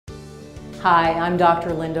Hi, I'm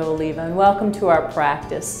Dr. Linda Oliva, and welcome to our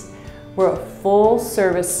practice. We're a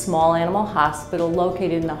full-service small animal hospital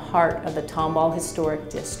located in the heart of the Tomball Historic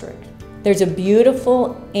District. There's a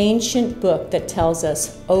beautiful ancient book that tells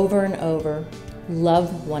us over and over,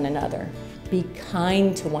 love one another, be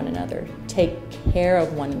kind to one another, take care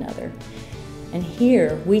of one another. And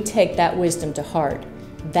here we take that wisdom to heart.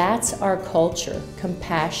 That's our culture: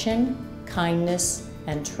 compassion, kindness,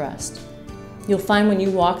 and trust. You'll find when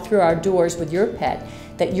you walk through our doors with your pet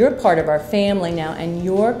that you're part of our family now, and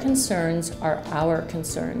your concerns are our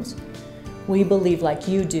concerns. We believe, like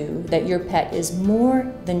you do, that your pet is more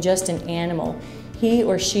than just an animal. He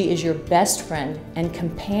or she is your best friend and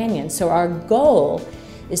companion. So our goal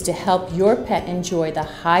is to help your pet enjoy the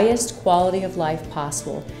highest quality of life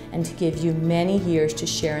possible and to give you many years to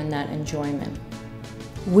share in that enjoyment.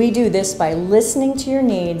 We do this by listening to your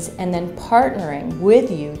needs and then partnering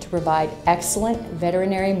with you to provide excellent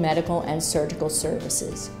veterinary, medical, and surgical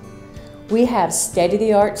services. We have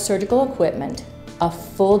state-of-the-art surgical equipment, a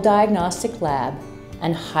full diagnostic lab,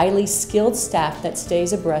 and highly skilled staff that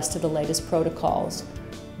stays abreast of the latest protocols.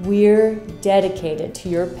 We're dedicated to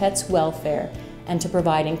your pet's welfare and to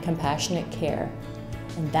providing compassionate care.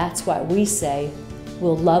 And that's why we say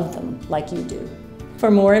we'll love them like you do. For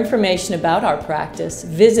more information about our practice,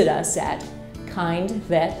 visit us at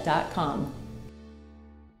kindvet.com.